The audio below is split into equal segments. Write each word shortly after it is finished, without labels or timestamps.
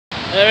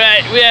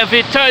Alright, we have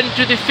returned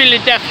to the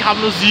Philadelphia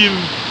Museum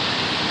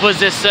for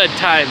the third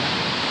time.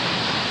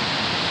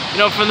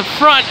 You know, from the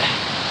front,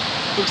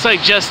 looks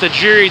like just a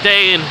dreary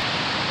day in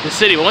the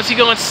city, but once you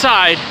go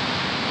inside,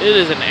 it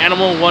is an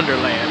animal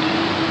wonderland.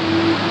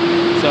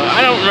 So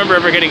I don't remember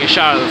ever getting a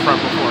shot of the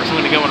front before, so I'm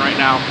gonna get one right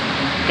now.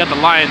 Got the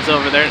lions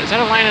over there. Is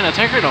that a lion and a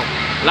tiger? No.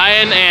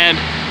 Lion and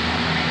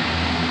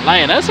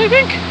lioness, I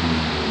think?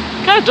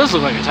 Kind of does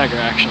look like a tiger,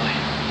 actually.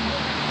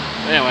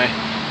 Anyway,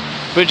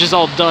 bridge is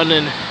all done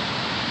in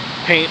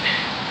paint.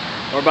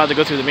 We're about to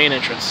go through the main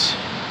entrance.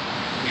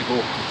 Pretty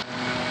cool.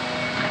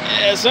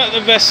 Yeah, it's not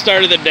the best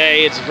start of the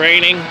day. It's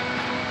raining,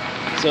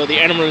 so the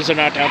animals are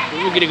not out.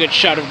 We'll get a good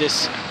shot of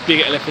this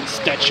big elephant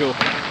statue.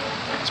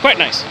 It's quite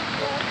nice.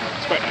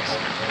 It's quite nice.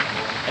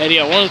 And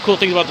yeah, one of the cool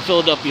things about the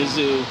Philadelphia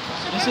Zoo,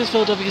 this is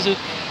Philadelphia Zoo,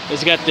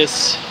 is got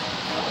this,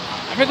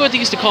 I forget what they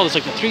used to call this,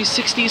 like the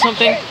 360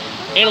 something.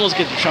 Animals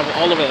get to travel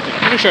all over that thing. I'm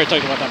pretty sure I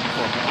talked about that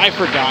before, but I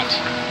forgot.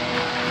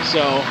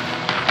 So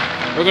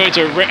we're going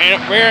to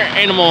rare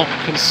animal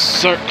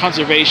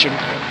conservation.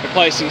 We'll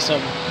probably see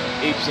some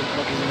apes and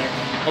monkeys in there.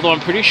 Although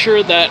I'm pretty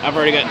sure that I've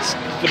already got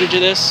footage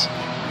of this.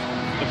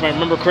 If I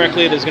remember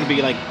correctly, there's going to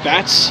be like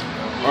bats,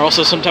 or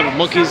also some type of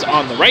monkeys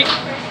on the right,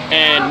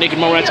 and naked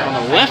mole rats on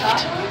the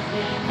left,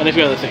 and a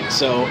few other things.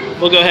 So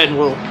we'll go ahead and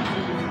we'll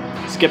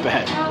skip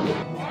ahead.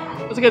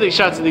 Let's get these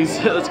shots of these.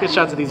 Let's get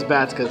shots of these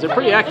bats because they're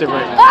pretty active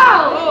right now.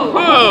 Oh!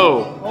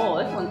 Whoa! Oh,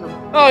 this one's a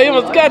Oh, he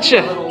almost got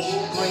you.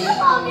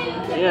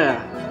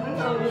 Yeah.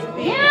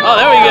 Oh,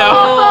 there we go.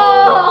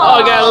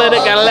 Oh, gotta let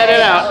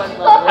it out.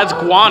 That's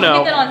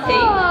guano. Get that on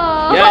tape.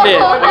 Yeah, I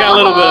did. I got a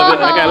little bit of it.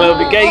 I got a little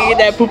bit. Gotta get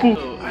that poo poo.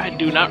 I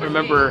do not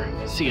remember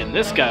seeing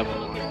this guy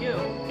before.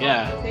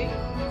 Yeah.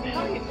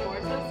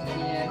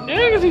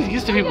 Yeah, because he's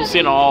used to people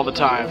seeing him all the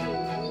time.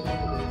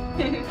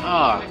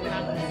 Ah.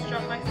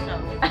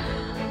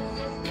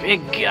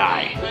 Big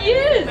guy. He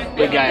is.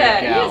 Big guy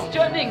and gal. He is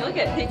strutting. Look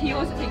at. He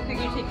wants to take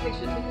pictures. Take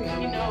pictures. Take pictures.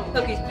 You know.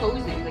 Look, he's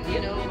posing. Like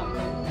you know. Go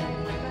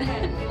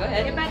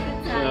ahead. Get back to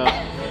the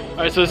Yeah. All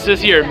right. So it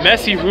says here,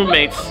 messy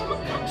roommates.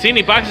 See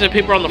any boxes of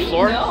paper on the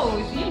floor? No.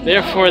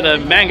 They're for the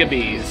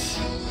mangabees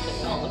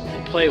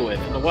to play with.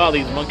 In the wild,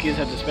 these monkeys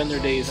have to spend their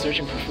days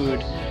searching for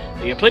food.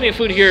 They get plenty of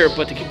food here,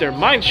 but to keep their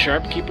minds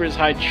sharp, keepers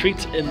hide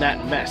treats in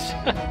that mess.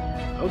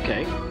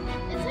 Okay.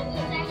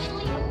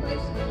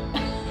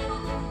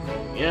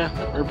 Yeah,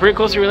 we're pretty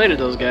closely related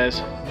to those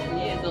guys.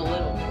 He is a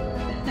little.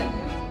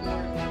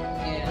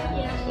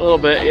 Yeah. A little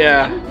bit,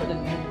 yeah.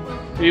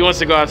 He wants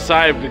to go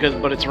outside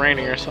but it's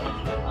raining or something.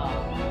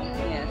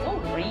 Yeah, it's all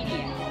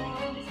rainy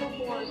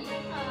out.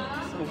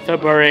 It's so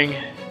boring.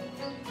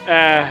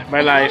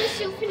 My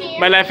life.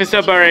 My life is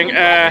so boring.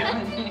 I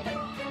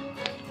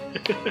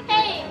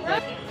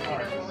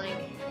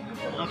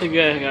don't think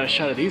I got a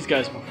shot of these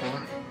guys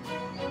before.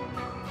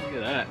 Look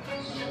at that.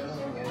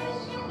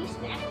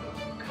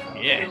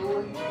 Yeah.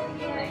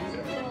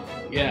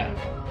 Yeah.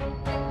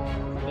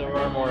 They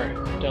are more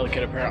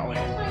delicate apparently.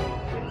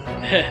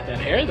 That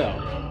hair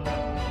though.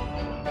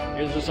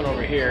 Here's this one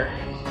over here.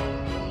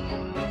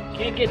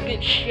 Can't get a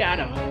good shot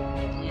of him.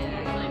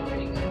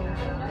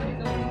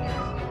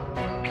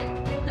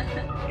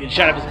 Get a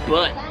shot of his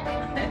butt.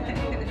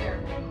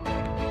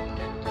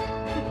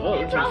 Oh,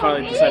 this one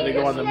finally decided to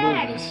go on the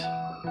move this.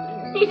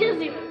 He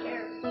doesn't even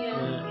care.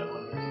 Yeah.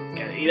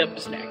 Gotta eat up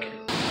the snack.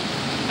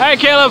 Alright,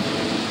 Caleb!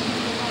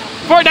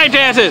 Fortnite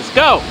dances,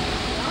 go!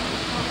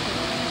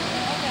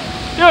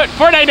 Do it,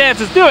 Fortnite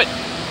dances, do it!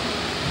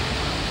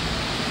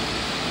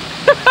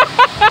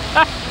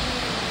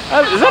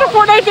 Is that a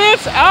Fortnite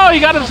dance? Oh, he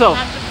got himself.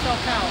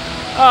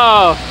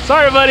 Oh,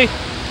 sorry, buddy.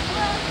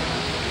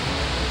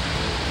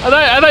 I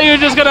thought you were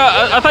just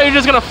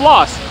gonna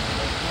floss.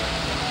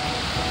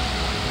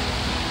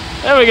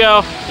 There we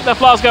go. Get that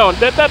floss going.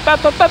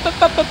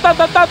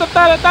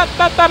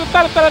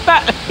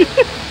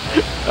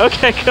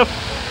 Okay, come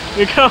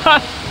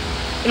on.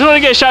 I just want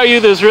to get a shot of you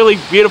this really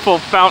beautiful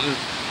fountain.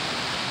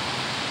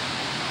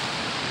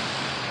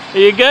 Are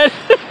you good?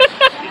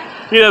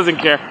 He doesn't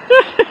care.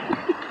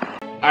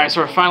 Alright, so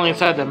we're finally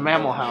inside the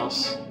mammal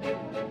house.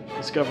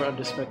 Discover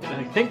unsuspected,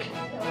 I think.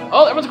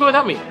 Oh, everyone's going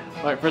without me.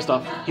 Alright, first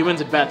off,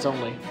 humans and bats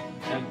only.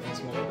 And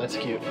that's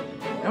cute.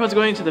 Everyone's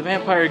going to the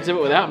vampire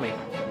exhibit without me.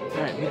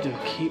 Alright, need to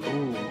keep.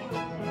 Ooh.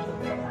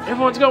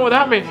 Everyone's going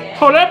without me.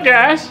 Hold up,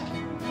 guys!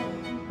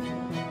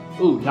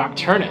 Ooh,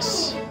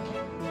 Nocturnus.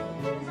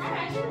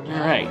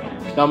 Alright.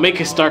 Thou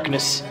makest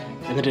darkness,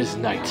 and it is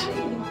night,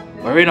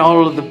 wherein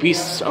all of the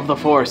beasts of the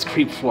forest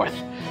creep forth.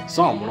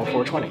 Psalm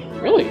 104:20.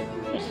 Really?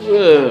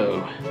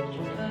 Whoa.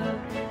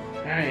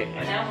 Alright.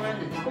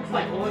 Looks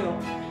like oil.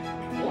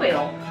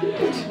 Oil.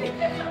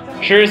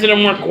 Sure isn't it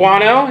more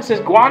guano? It says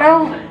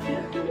guano?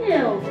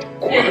 No.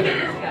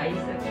 Guano.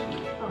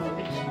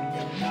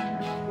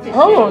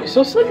 Oh, it's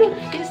so slick.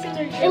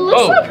 It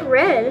looks like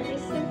red.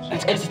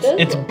 That's because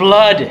it's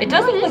blood. It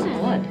does look like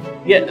blood.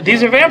 Yeah,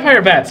 these are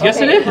vampire bats.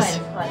 Yes, it is.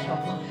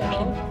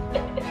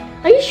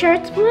 Are you sure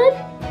it's blood?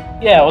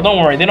 Yeah, well, don't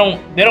worry. They don't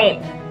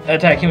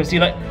attack humans. See,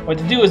 like what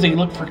they do is they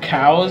look for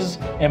cows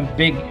and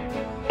big,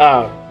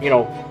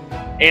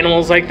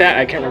 animals like that.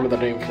 I can't remember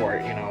the name for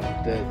it. You know,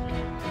 the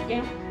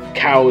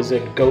cows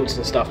and goats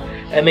and stuff,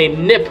 and they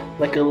nip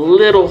like a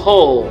little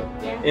hole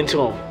into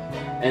them,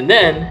 and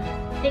then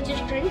they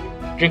just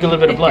drink a little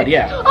bit of blood.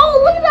 Yeah.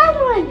 Oh, look at that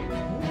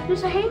one!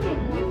 There's a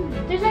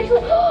hanging. There's actually.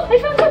 Oh, I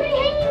found something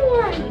hanging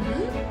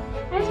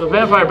one. So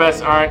vampire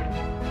bats aren't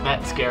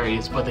that scary,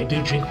 but they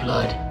do drink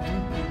blood.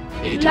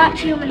 They do Not drink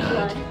human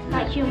blood.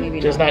 Not human.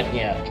 Just not,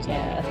 Yeah,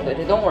 that's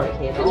good. Don't worry,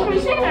 kid. That's what he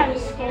said. I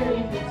was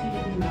scary.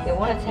 They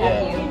want to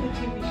tell you.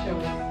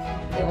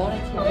 They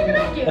want to tell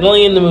you. And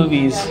only in the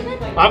movies.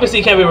 Obviously,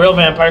 he can't be a real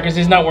vampire because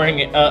he's not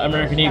wearing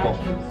American Eagle.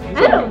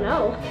 I don't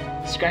know.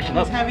 Scratching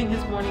up. He's having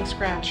his morning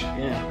scratch.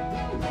 Yeah.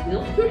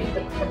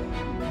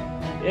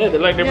 Yeah, they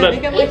like their blood. they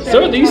got like So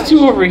are their these touch. two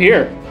over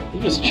here.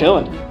 They're just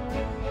chilling.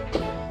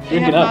 They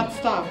Drinking have up. not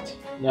stopped.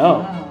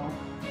 No.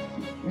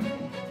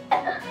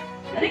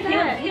 I think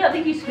I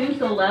think he screams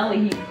so loudly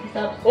he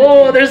stops.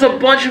 Oh, there's a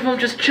bunch of them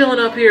just chilling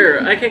up here.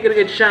 I can't get a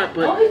good shot,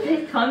 but. Oh,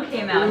 his tongue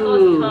came out.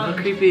 Ooh, how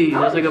creepy.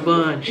 There's like a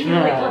bunch.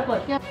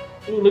 Yeah.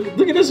 Ooh,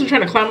 look at this one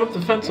trying to climb up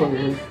the fence over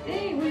here.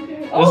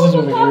 Oh, This is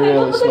look, moving hopping. really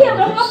Look, slow. look,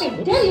 they're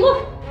hopping. Daddy,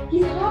 look.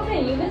 He's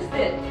hopping. You missed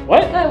it.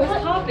 What? That was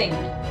hopping.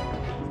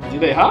 Do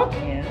they hop?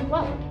 Yeah.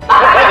 Well,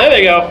 Oh, there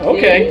they go.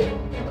 Okay.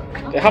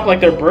 They hop like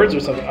they're birds or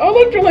something. Oh,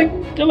 look, they're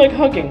like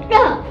hugging.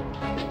 yeah.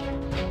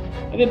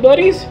 Are they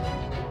buddies?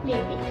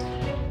 Maybe.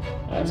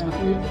 That's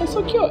cute. That's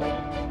so cute.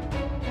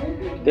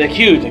 They're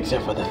cute,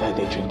 except for the fact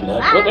they drink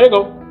blood. Oh, there you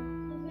go.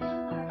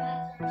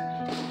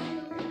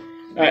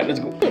 All right, let's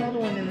go. Another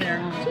one in there.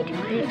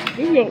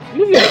 Here you go.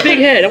 Move your big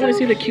head. I want to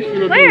see the cute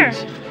little Where?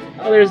 dudes.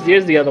 Oh,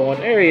 there's the other one.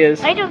 There he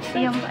is. I don't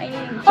see him. It's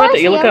right there.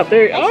 You look up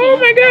there. Oh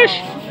my gosh!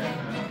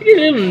 Look at his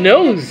little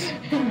nose.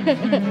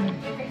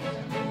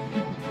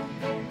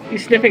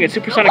 He's sniffing at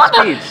supersonic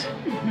speeds.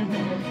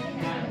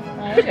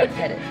 I gotta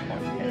pet it.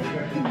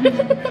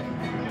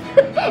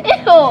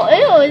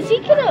 Ew, is he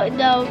gonna?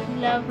 No,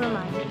 never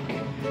mind.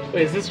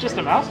 Wait, is this just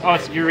a mouse? Oh,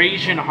 it's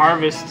Eurasian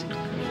Harvest. I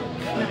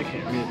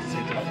can't read it at the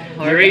same time.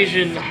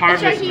 Eurasian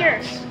Harvest right here.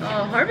 mouse.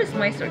 Oh, harvest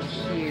mice are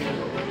cute.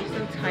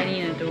 So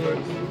tiny and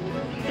adorable.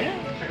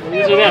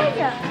 These are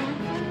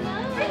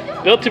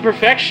them. Built to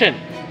perfection.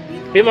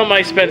 Female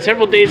mice spend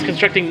several days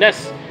constructing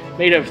nests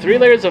made of 3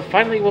 layers of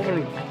finely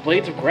woven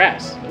blades of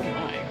grass. Oh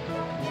my.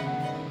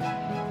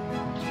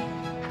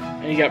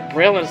 And you got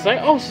Braille and sign.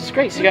 Oh, this is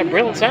great. So you got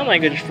Braille and sign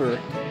language for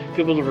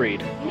people to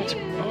read. That's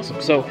awesome.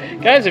 So,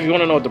 guys, if you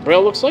want to know what the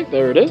Braille looks like,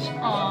 there it is.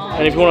 Aww.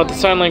 And if you want to know what the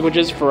sign language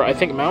is for, I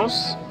think,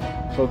 mouse,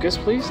 focus,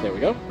 please. There we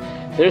go.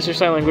 There's your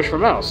sign language for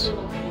mouse.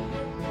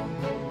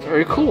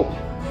 Very cool.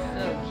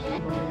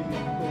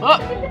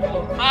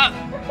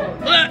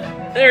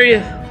 There he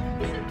is.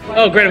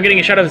 Oh, great. I'm getting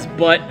a shot of his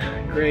butt.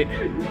 Great.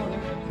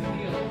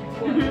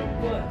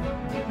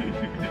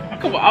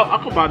 I'll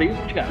come bother you.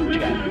 What you got? What you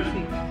got?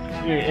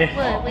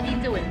 Yeah. What are you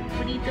doing?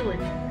 What are you doing?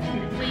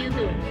 What are you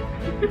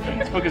doing?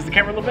 Let's focus the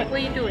camera a little bit. What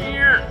are you doing? What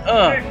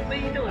What are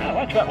you doing?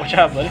 Watch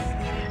out, buddy.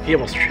 He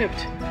almost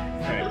tripped.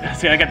 Alright,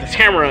 see, I got this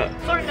camera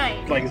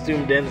Fortnite. like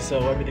zoomed in, so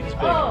everything's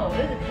big. Oh,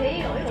 there's a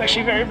tail. It's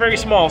actually very, very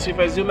small. See if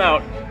I zoom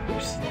out.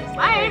 Oops.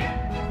 Bye.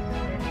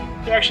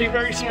 They're actually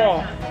very small.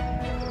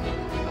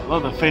 I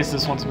love the face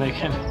this one's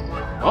making.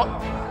 Oh.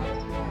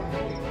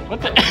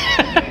 What the?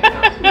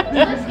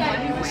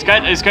 He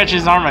scratched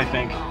his arm, I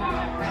think.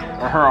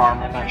 Or her arm,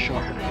 I'm not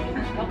sure.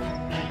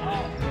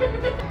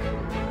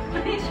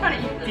 He's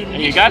trying to eat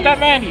delicious. You got that,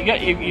 man? You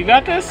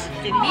got this?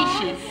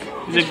 Delicious.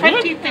 Is His it front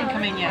good? teeth didn't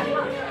come in yet.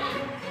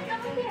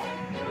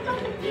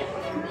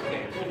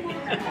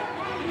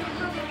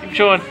 Keep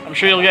chewing. I'm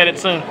sure you'll get it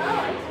soon.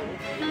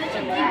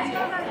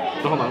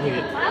 Hold on, let me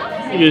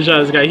get a shot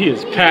of this guy. He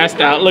is passed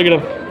out. Look at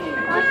him.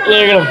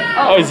 Look at him.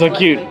 Oh, he's so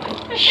cute.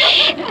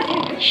 Shh.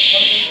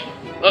 Shh.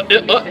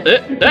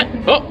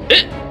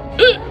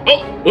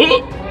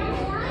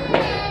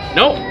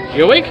 No,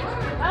 you awake?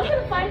 I'm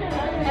gonna find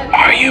another.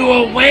 Are you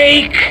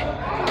awake?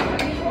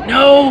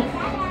 No.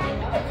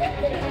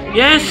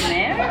 Yes.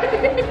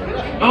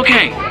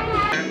 Okay.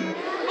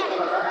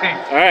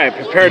 All right,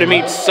 prepare to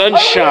meet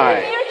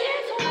sunshine.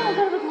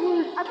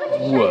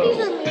 Whoa.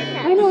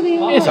 I know they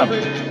are. It's a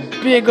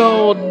big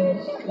old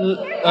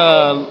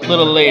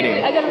little lady.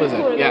 What is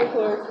it?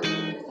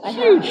 Yeah.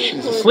 Huge.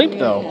 She's asleep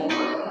though.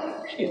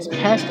 She is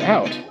passed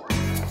out.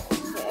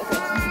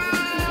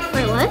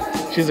 Wait, what?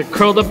 She's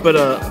curled up in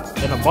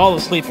a ball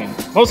of sleeping.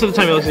 Most of the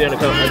time, you look at the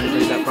undercoat. I didn't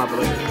read that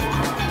properly.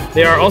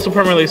 They are also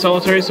permanently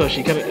solitary, so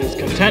she is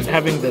content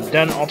having the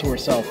den all to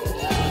herself.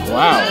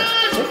 Wow,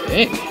 so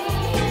big.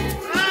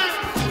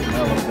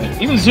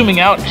 Even zooming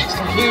out, she's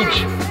so huge.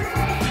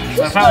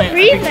 She's still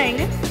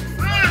breathing.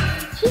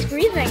 She's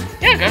breathing.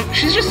 Yeah,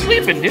 she's just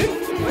sleeping, dude.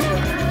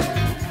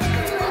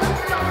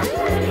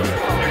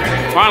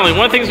 Finally,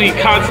 one of the things we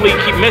constantly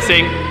keep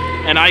missing,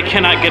 and I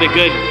cannot get a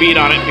good beat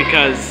on it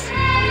because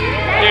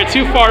they're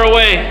too far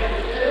away,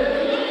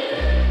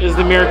 is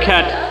the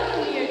meerkat.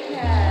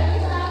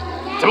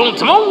 Timon,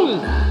 Timon!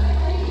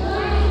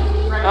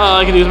 All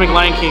I can do is make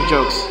Lion King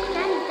jokes.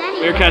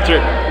 Meerkats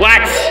are...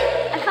 What?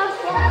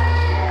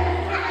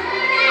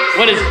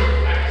 What is...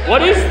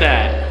 What is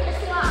that?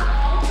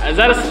 Is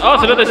that a... Oh,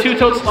 it's another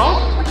two-toed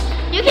sloth?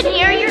 You can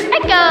hear your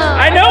echo.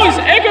 I know, it's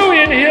echoing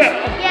in here.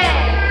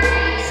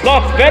 Yeah.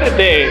 Sloth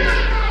verde.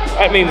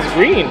 That means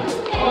green.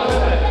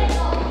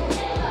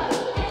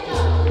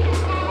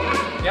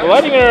 The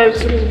lighting are...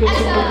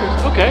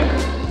 Okay.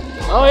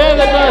 Oh yeah,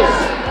 that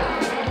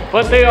does.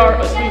 But they are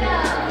asleep.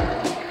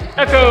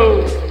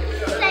 Echo.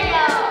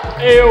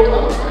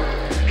 Ayo.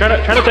 Try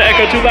not to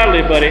echo too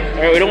loudly, buddy.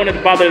 Alright, we don't want it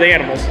to bother the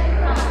animals.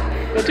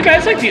 But you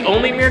guys like the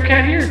only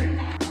meerkat here.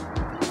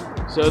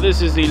 So this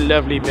is the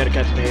lovely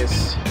meerkat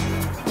maze.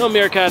 No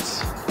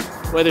meerkats.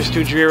 Weather's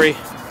too dreary.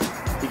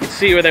 You can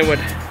see where they would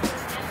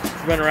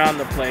run around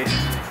the place.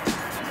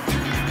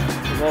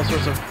 There's all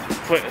sorts of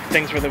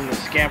things for them to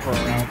scamper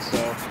around,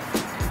 so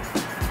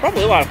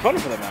probably a lot of fun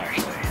for them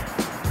actually.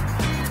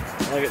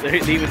 Like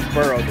they even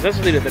burrow, because that's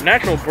what they do. They're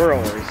natural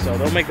burrowers, so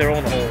they'll make their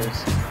own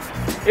holes.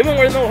 Even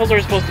where no holes are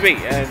supposed to be,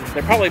 and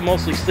they're probably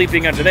mostly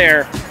sleeping under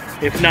there,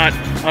 if not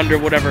under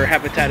whatever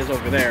habitat is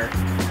over there.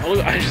 Oh,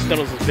 I just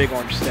noticed those big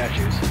orange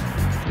statues.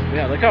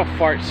 Yeah, look how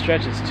far it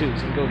stretches too.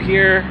 So we go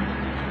here.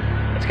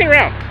 Let's get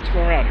around. Let's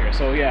go around here.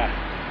 So yeah,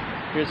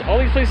 here's all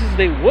these places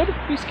they would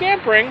be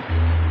scampering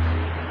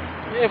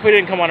if we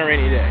didn't come on a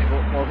rainy day.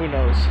 Well, who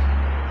knows?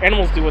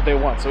 Animals do what they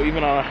want, so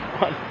even on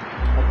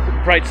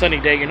a bright sunny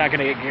day, you're not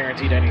going to get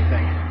guaranteed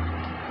anything.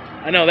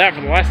 I know that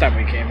from the last time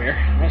we came here.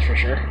 That's for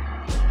sure.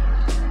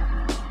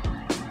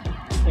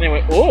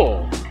 Anyway,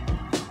 oh!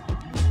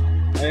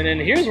 And then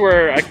here's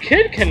where a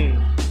kid can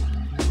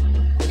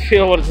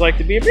feel what it's like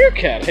to be a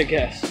meerkat, I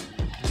guess.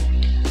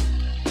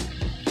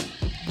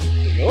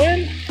 Go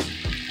in.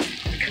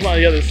 Come on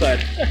the other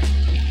side.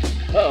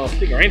 Uh-oh, I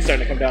think the rain's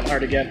starting to come down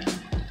hard again.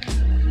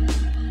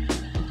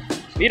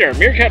 Meet our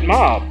meerkat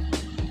mob.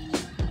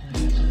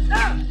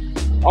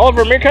 All of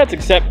our meerkats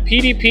except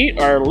PD Pete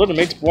are little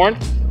mates born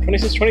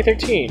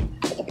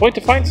 26/2013 at the Point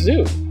Defiance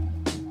Zoo.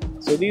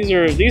 So these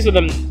are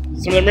them,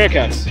 some of the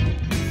meerkats.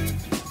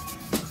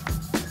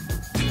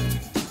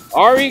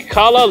 Ari,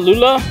 Kala,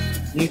 Lula,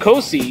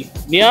 Nkosi,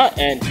 Nia,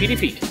 and PD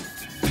Pete.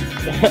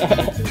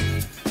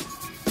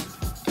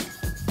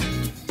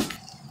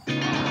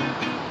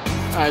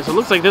 Alright, so it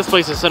looks like this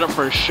place is set up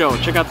for a show.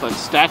 Check out the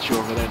statue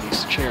over there,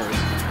 these chairs.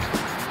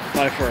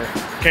 Probably for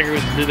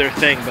kangaroos to do their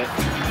thing, but...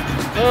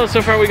 Oh,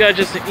 so far we got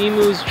just the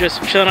emus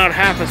just chilling out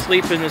half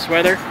asleep in this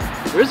weather.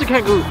 There's a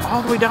kangaroo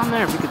all the way down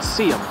there if you could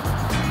see him.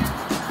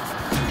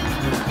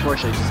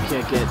 Unfortunately, I just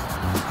can't get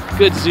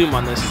good zoom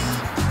on this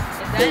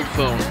old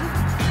phone.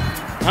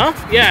 Huh?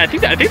 Yeah, I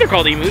think they're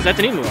called emus. That's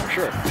an emu, I'm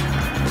sure.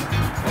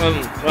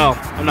 Well,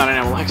 I'm not an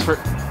animal expert.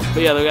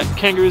 But yeah, they got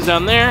kangaroos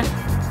down there.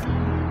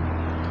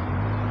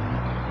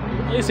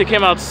 At least they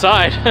came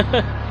outside.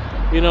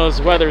 You know,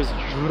 this weather's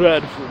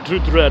dreadful, too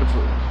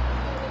dreadful.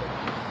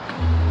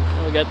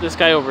 We got this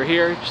guy over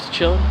here, just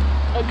chilling.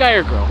 A guy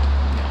or girl.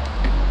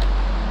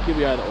 Give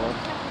you either or.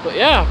 But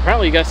yeah,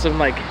 apparently you got some,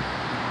 like,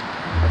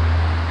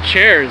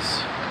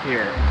 chairs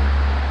here.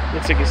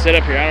 Looks like you sit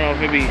up here. I don't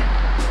know if maybe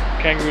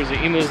kangaroos and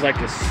emus like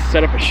to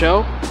set up a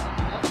show.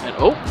 And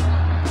oh!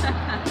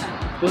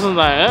 This one's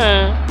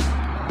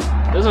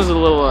like, this one's a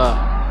little,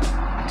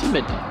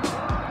 timid.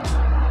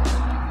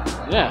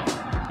 Yeah.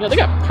 Yeah, they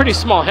got pretty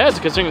small heads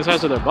considering the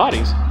size of their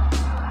bodies.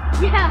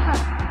 Yeah.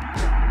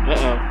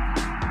 Uh-oh.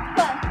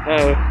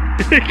 Oh.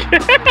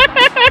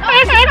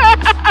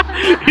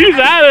 He's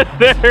out of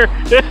there.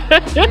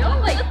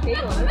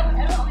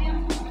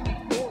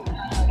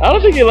 I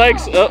don't think he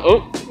likes.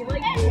 Oh.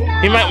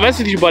 He might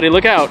message you, buddy.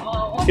 Look out.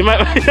 He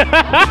might.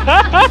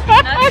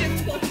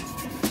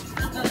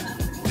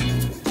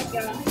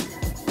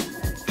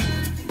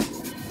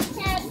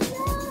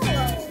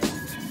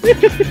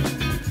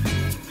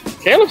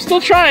 Caleb's still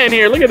trying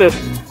here. Look at this.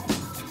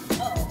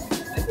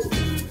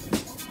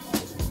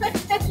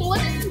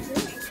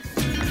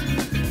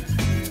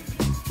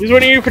 He's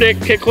wanting you to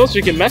get closer,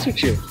 he can mess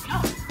with you.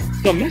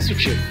 He'll mess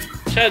with you.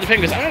 Shout out to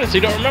Penguins. I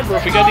honestly don't remember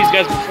if we got these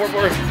guys before, but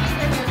we're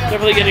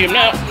definitely getting them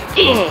now.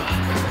 Ugh.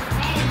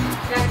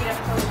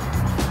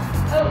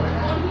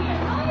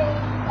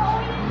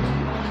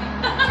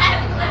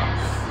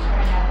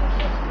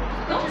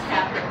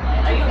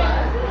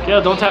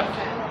 Yeah, don't tap.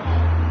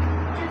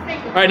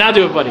 Alright, now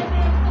do it, buddy.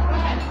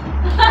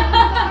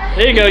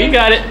 There you go, you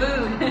got it.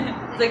 Food.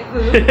 It's like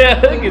food. Yeah,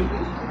 look at Is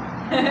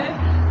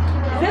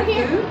that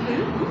food?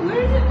 Where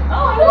is it?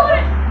 Oh, I want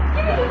it!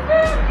 Give me the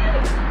food!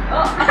 Oh.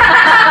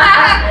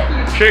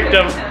 Tricked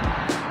him.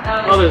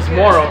 Oh, there's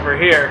more over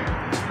here.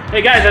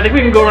 Hey guys, I think we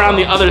can go around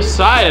the other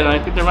side, and I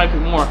think there might be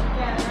more.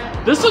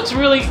 This looks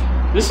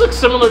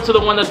similar to the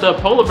one that the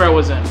polar bear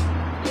was in.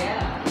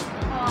 Yeah.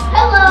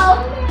 Hello.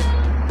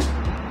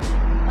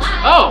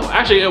 Oh,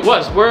 actually it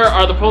was. Where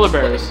are the polar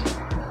bears?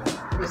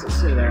 What does it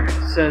say there?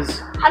 It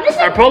says,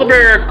 our polar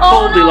bear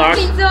Goldilocks.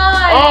 Oh, no, he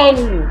died. Oh!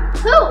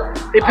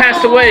 Who? They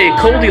passed away,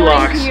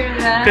 Goldilocks. I hear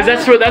that. Because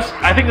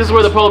I think this is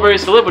where the polar bear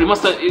used to live, but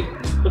it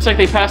looks like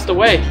they passed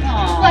away.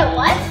 Wait,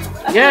 what?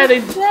 Yeah, they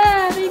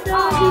Sad. He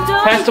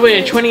died. passed away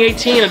in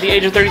 2018 at the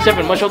age of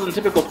 37, much older than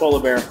typical polar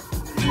bear.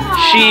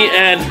 She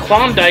and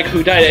Klondike,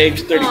 who died at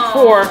age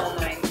 34,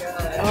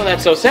 Oh,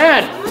 that's so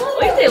sad. At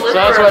least they lived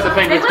that's for, what the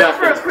penguins they lived got.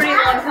 for a pretty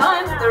long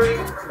time. 30.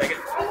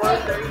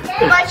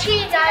 But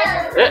she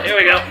died. Here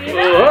we go.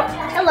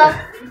 Hello.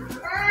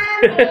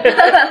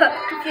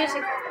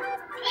 Confusing.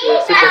 I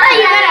thought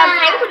you meant a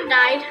penguin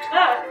died.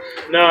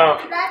 No,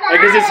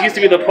 because this used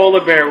to be the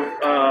polar bear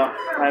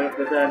climate,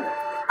 but then.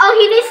 Oh,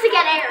 he needs to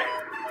get air.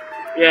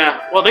 Yeah,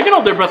 well, they can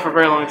hold their breath for a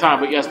very long time,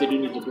 but yes, they do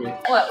need to breathe.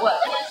 What?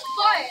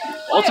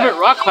 Ultimate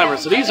rock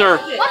climbers. So these are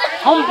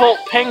Humboldt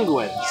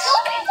penguins.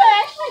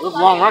 They live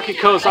along rocky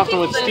coasts, often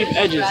with steep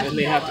edges, and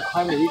they have to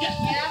climb to reach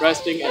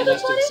resting and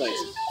nesting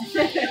sites.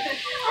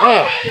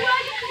 Oh.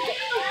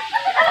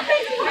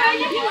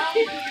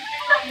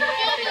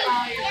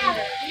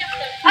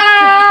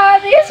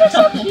 These are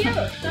so cute.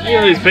 You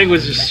know, these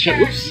penguins just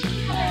oops.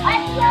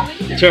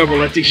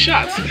 Terrible at these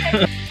shots.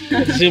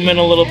 Zoom in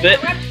a little bit.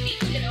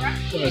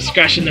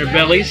 Scratching their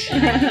bellies.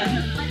 Okay.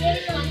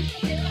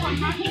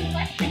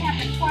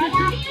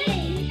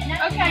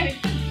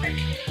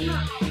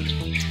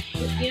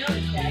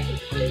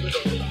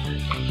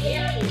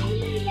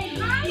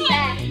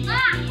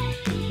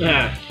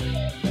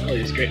 All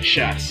these great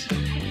shots.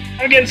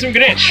 I'm getting some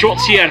great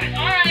shots here.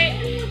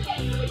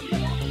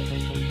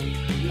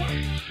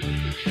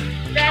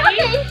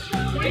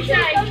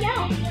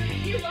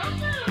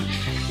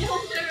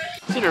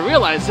 I didn't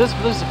realize this,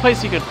 but this is a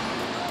place you could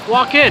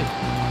walk in.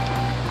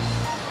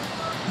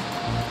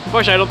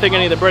 Unfortunately, I don't think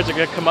any of the birds are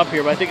going to come up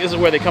here, but I think this is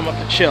where they come up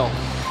to chill.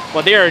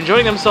 But they are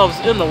enjoying themselves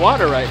in the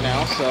water right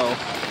now, so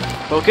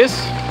focus.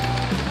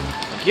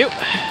 Thank you.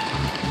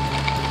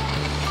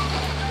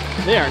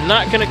 They are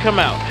not going to come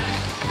out.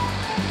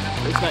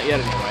 At least not yet,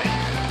 anyway.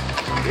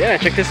 Yeah,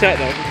 check this out,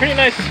 though. It's a pretty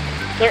nice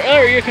little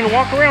area you can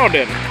walk around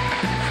in.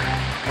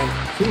 I'm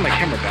moving my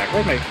camera back.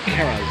 Where's my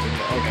camera?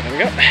 Okay, there we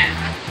go.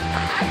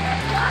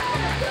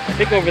 I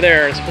think over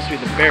there is supposed to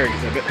be the bear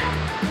exhibit.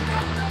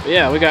 But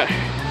yeah, we got...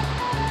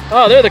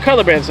 Oh, they're the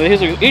color bands. So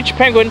here's each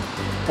penguin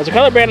has a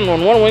color band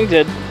on one wing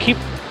to keep...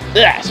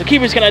 so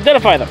keepers can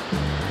identify them.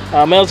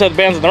 Males have the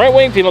bands on the right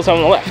wing, females have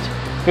on the left.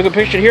 We can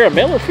picture here a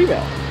male or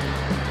female.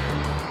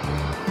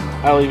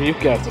 I'll leave you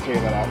guys to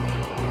figure that out.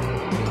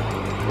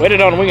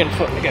 Weighted on wing and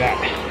foot. Look at that.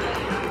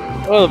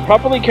 Well,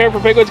 properly cared for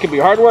penguins can be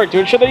hard work. To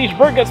ensure that each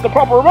bird gets the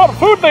proper amount of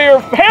food, they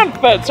are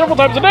hand-fed several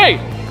times a day.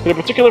 Get a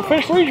particular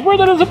fish for each bird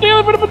that is a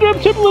daily vitamin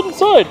template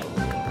inside.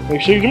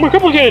 Makes things more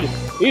complicated.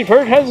 Each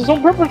bird has its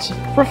own preference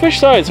for fish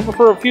size. Some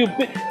prefer a few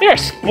They are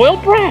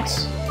spoiled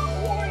brats.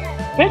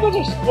 Penguins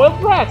are spoiled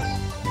brats.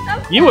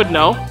 You would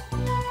know.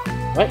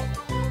 What?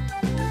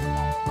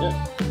 Yeah.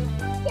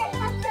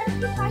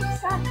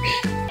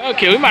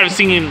 Okay, we might have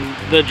seen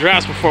the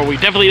giraffes before. We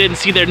definitely didn't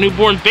see their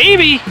newborn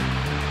baby.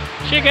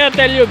 Check out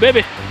that little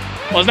baby.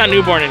 Well, it's not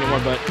newborn anymore,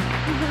 but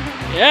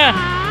yeah.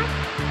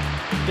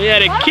 They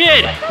had a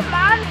kid.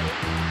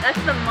 That's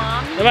the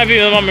mom. That might be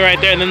the mommy right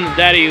there, and then the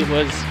daddy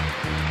was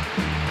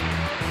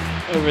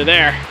over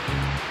there.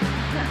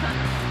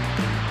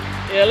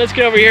 Yeah, let's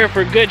get over here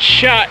for a good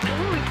shot. Ooh,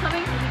 he's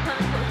coming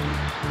closer.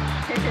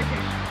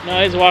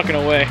 No, he's walking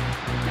away.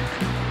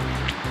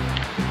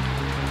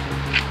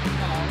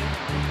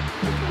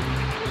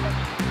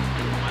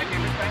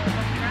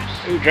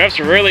 Ooh, giraffes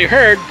are rarely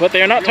heard, but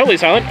they are not totally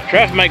silent.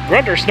 Giraffes might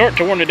grunt or snort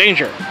to warn of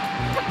danger.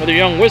 Or their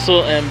young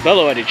whistle and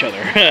bellow at each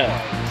other.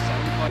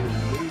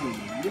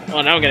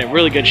 Oh, now I'm getting a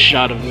really good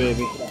shot of the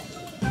baby.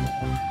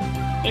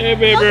 Hey,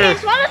 baby. Okay,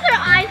 as long as their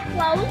eyes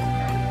closed.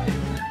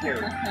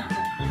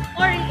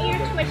 Or an ear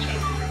twitching.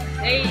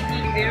 They be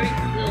very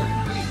still.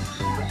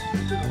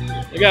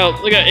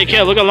 Look at, hey,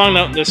 Kale, look how long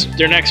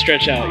their necks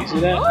stretch out. You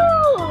see that?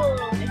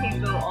 Oh! They can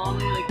go all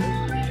the way like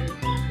over there.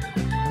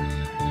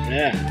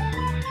 Yeah.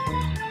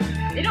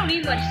 They don't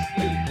need much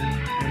sleep.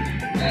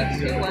 That's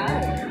 2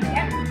 hours.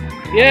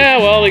 Yeah,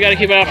 well, we gotta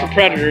keep an eye out for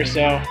predators,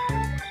 so.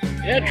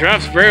 Yeah,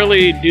 giraffes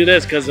rarely do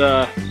this because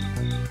they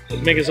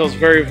make themselves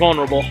very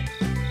vulnerable.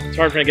 It's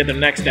hard for them to get their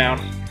necks down.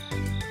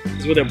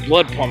 It's with their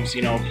blood pumps,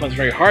 you know, pumps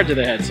very hard to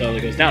the head, so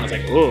it goes down. It's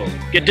like, whoa,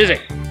 get dizzy.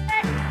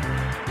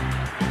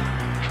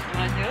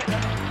 Wanna do it?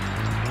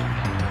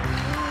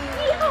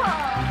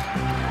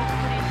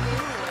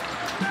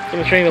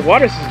 Demonstrating the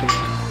water system.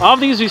 All of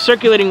these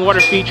recirculating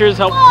water features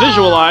help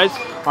visualize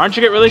our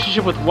intricate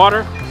relationship with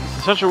water. It's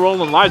a central role in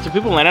the lives of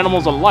people and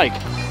animals alike.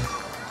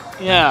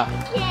 Yeah.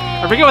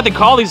 I forget what they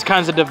call these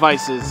kinds of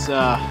devices.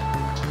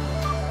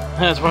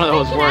 That's one of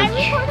those words.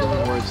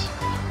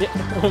 Yeah,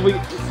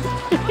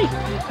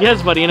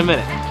 yes, buddy, in a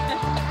minute.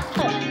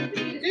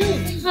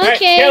 Okay. Right,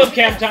 Caleb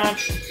cam time.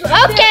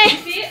 Okay.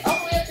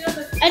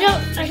 I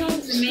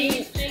don't see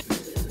it.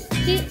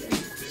 See,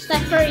 it's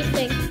that furry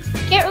thing.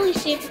 Can't really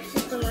see if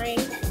it's the rain.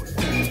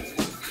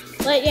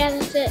 But yeah,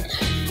 that's it.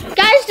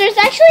 Guys, there's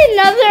actually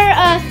another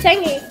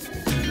thingy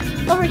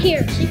over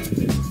here. See?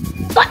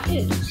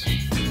 Buttons.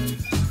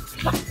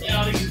 Yeah,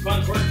 all these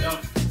buttons work though.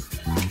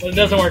 But it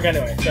doesn't work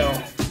anyway, so.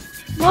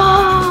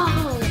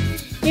 Whoa!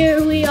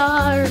 Here we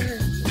are.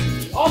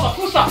 Oh, the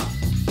Fusa!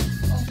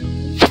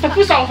 The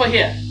Fusa over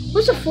here!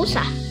 Who's a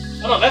Fusa?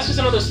 Oh no, that's just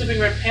another sleeping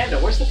red panda.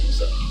 Where's the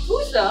Fusa?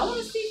 Fusa, I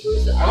wanna see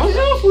Fusa. I don't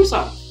know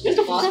Fusa. Where's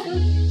the Fusa?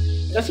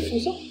 That's a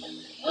Fuso?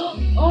 Oh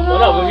Well,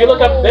 no, but if you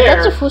look up there,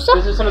 That's a Fuso?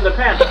 this is some of the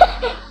panda.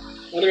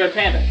 Look at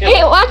panda.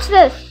 Hey, watch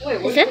this.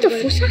 Wait, Is that the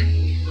Fusa?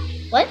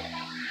 What?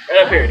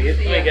 Right up here. Do you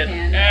think we get?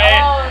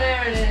 Oh,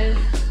 there it is.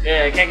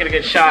 Yeah, I can't get a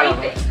good shot of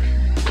him.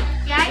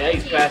 Yeah, Yeah,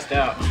 he's passed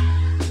out.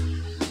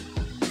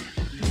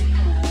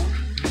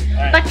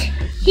 But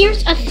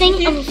here's a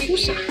thing of a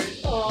Fusa.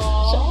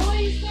 Oh,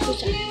 he's so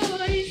Fusa.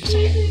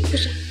 cute.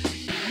 Fusa.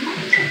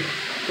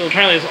 So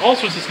apparently there's all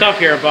sorts of stuff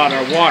here about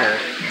our water,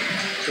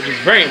 which is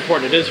very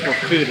important. It is for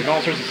food and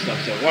all sorts of stuff.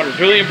 So water is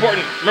really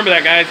important. Remember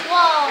that, guys.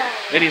 Whoa.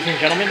 Ladies and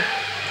gentlemen.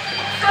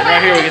 And right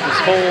here we get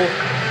this whole,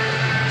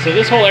 so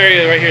this whole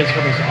area right here is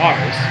for those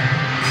otters.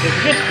 It's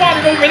just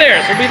spotted over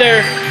there, so we'll be there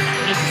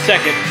in just a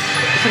second.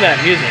 Listen to that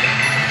music.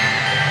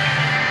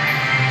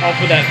 All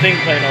for that thing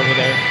playing over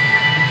there.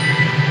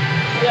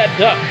 Look at that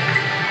duck.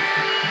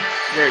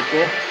 Very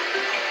cool.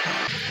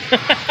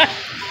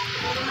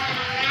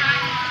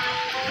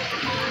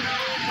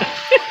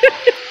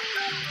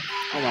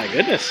 Oh my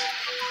goodness.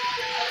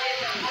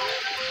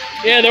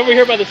 Yeah, they're over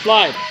here by the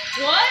slide.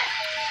 What?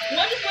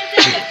 What just went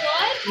down the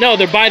slide? No,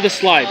 they're by the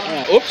slide.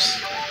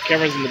 Oops.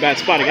 Camera's in the bad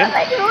spot again.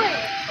 What am I doing?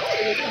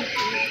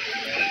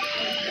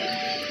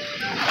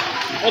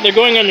 Oh, they're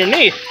going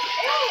underneath.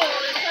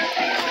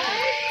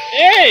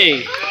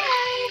 Hey!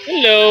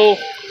 Hello. I'm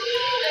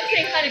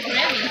saying kind of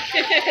Grammy.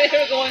 They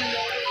were going.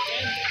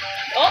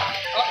 Oh,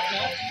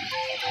 no.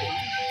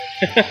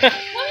 Come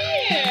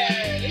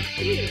here. It's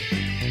cute.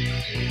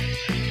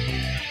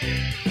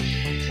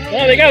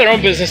 Well, they got their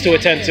own business to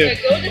attend to.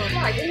 Okay, go to the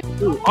slide.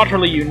 Ooh,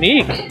 utterly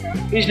unique.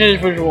 Each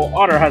individual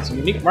otter has a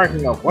unique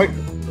marking of white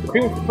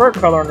cream fur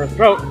color on their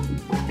throat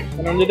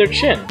and under their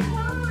chin.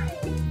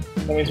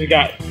 That means we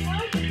got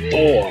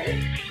Thor,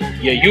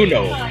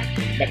 Yayuno,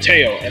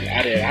 Mateo, and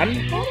Ariane.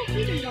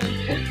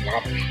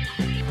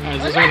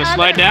 Is this one gonna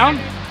slide down?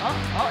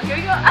 Oh, here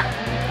you go.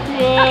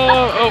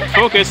 Whoa! Oh,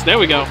 focus. There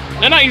we go.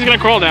 No, he's gonna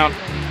crawl down.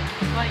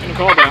 He's gonna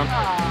crawl down.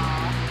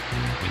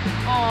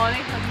 Oh,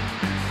 they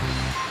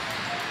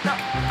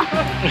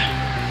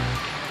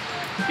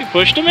You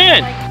pushed him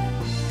in.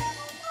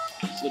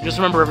 So just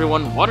remember,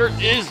 everyone, water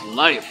is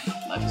life.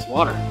 Life is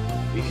water.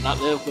 We cannot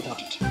live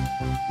without it.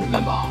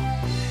 Remember. My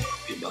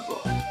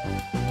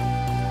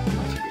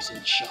finger's in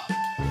the shot. My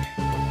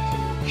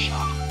finger's in the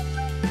shot.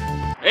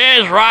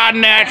 Is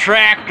riding that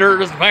tractor,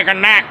 just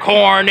making that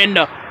corn and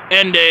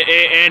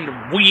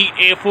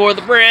wheat for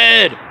the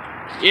bread.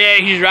 Yeah,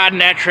 he's riding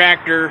that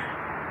tractor.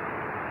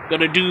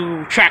 Gonna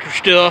do tractor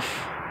stuff.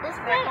 This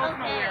one?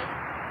 Okay.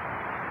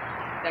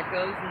 That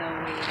goes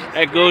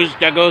nowhere.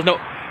 That goes no.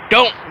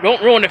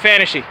 Don't ruin the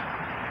fantasy.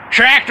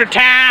 Tractor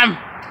time.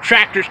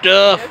 Tractor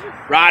stuff.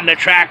 Riding a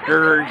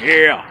tractor.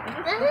 Yeah.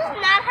 This is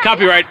not how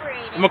Copyright. you operate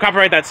it. I'm gonna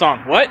copyright that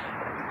song. What?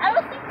 I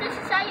don't think this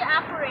is how you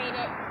operate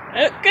it.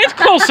 It's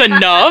close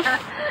enough.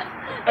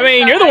 I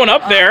mean, you're the one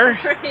up there.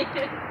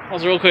 Operated.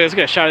 Also, real quick, let's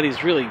get a shot of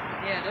these really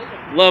Yeah, those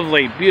are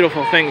lovely,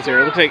 beautiful things here.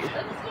 It looks like you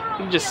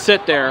can just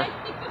sit there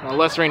on a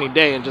less rainy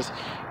day and just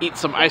eat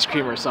some ice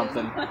cream or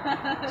something.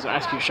 There's an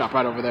ice cream shop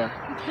right over there.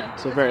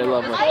 So very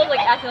lovely. This was like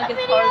acting like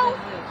it's part of the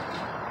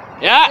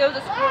zoo. Yeah. There was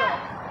a squirrel.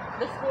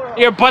 The squirrel.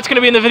 Your butt's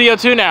gonna be in the video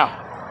too now.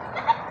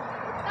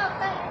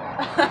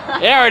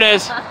 There it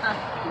is.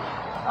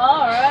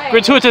 Alright.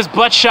 Gratuitous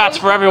butt shots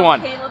for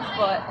everyone. Caleb's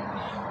butt.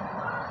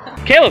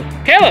 Caleb,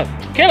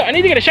 I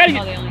need to get a shot of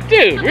you.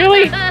 Dude,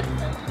 really?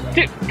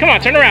 Dude, come on,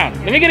 turn around.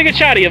 Let me get a good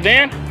shot of you,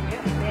 Van.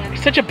 You're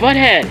such a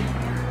butthead.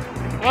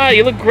 Oh,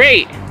 you look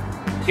great.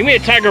 Give me a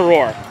tiger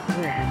roar.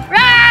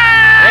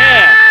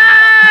 Yeah.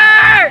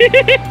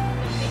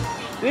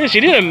 Dude, she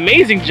did an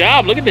amazing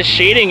job. Look at the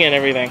shading and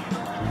everything.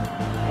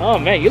 Oh,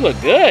 man, you look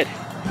good.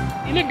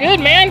 You look good,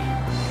 man.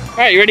 All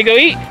right, you ready to go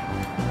eat?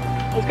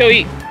 Let's go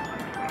eat.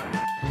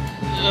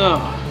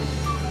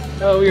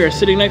 Oh, we are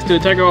sitting next to a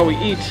tiger while we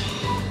eat.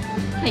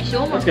 Hey,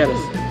 show them our Let's get food.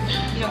 us.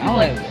 You know,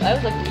 I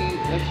would like to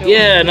show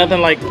Yeah,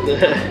 nothing like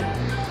the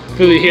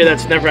food here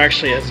that's never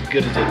actually as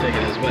good as I think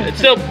it is, but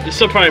it's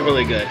still probably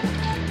really good.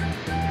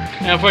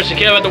 And unfortunately,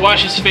 Caleb had to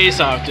wash his face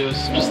off. It was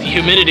just the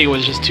humidity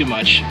was just too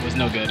much. It was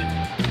no good.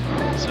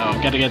 So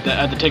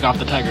had to take off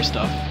the tiger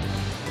stuff.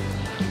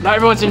 Not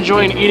everyone's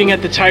enjoying eating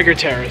at the Tiger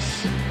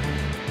Terrace.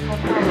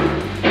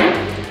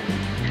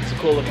 It's a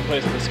cool looking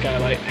place with the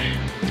skylight.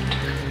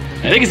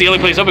 I think it's the only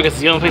place open because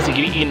it's the only place you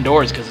can eat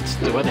indoors because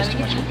the weather's too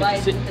much. You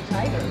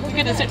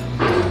get to sit.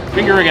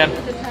 Finger again.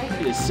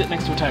 You get to sit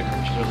next to a tiger,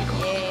 which is really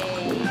cool.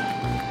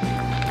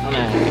 I'm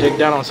gonna dig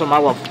down on some of my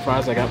waffle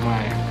fries. I got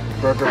my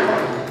burger,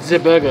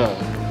 burger.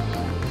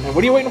 And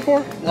what are you waiting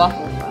for?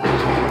 waffle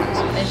fries.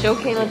 And show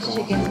Caleb's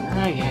chicken.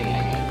 Oh yeah.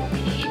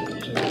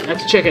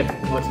 That's chicken.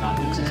 No, it's not.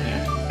 It's just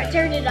here. I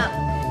turned it up.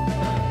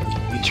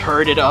 You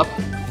turned it up.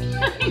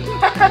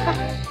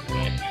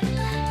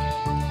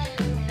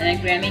 And then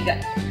Grammy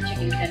got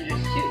chicken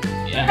tenders too.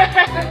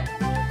 Yeah.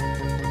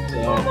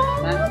 So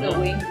I'm still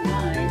waiting for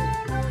mine.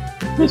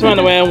 that's right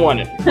the way I want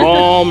it.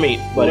 All meat,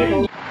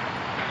 buddy.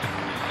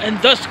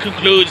 And thus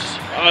concludes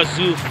our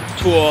zoo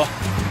tour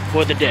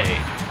for the day.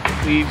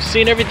 We've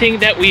seen everything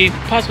that we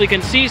possibly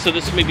can see, so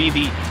this may be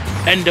the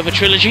end of a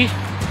trilogy.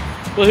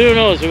 Well, who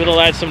knows? Maybe it'll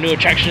add some new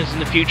attractions in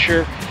the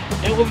future,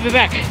 and we'll be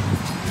back.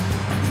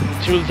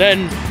 Until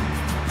then,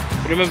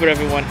 remember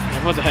everyone,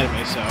 everyone's ahead of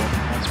me, so no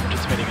one's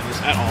participating in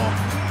this at all.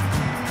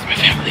 It's my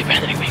family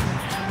abandoning me.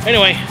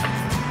 Anyway,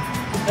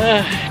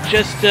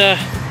 just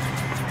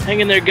hang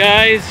in there,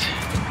 guys,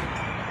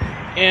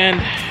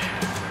 and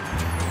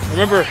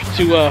remember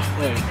to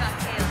wait.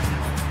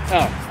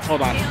 Oh,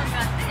 hold on.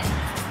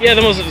 Yeah,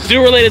 the most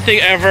zoo-related thing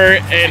ever,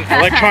 an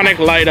electronic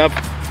light-up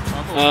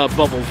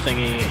bubble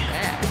thingy.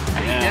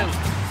 Yeah,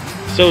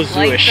 so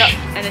zooish.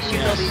 And it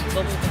shoots all these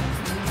bubbles.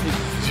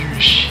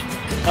 Zooish.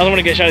 I don't want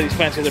to get a shot of these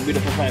plants because they're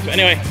beautiful plants. But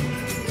anyway,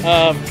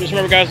 just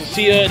remember, guys, we'll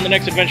see you in the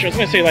next adventure. I was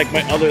going to say, like,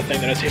 my other thing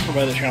that I say for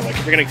my other channel. I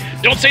keep forgetting.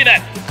 Don't say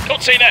that!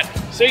 Don't say that!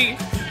 See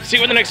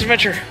you in the next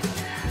adventure.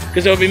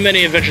 Because there will be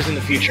many adventures in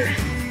the future.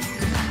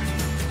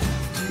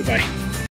 Goodbye.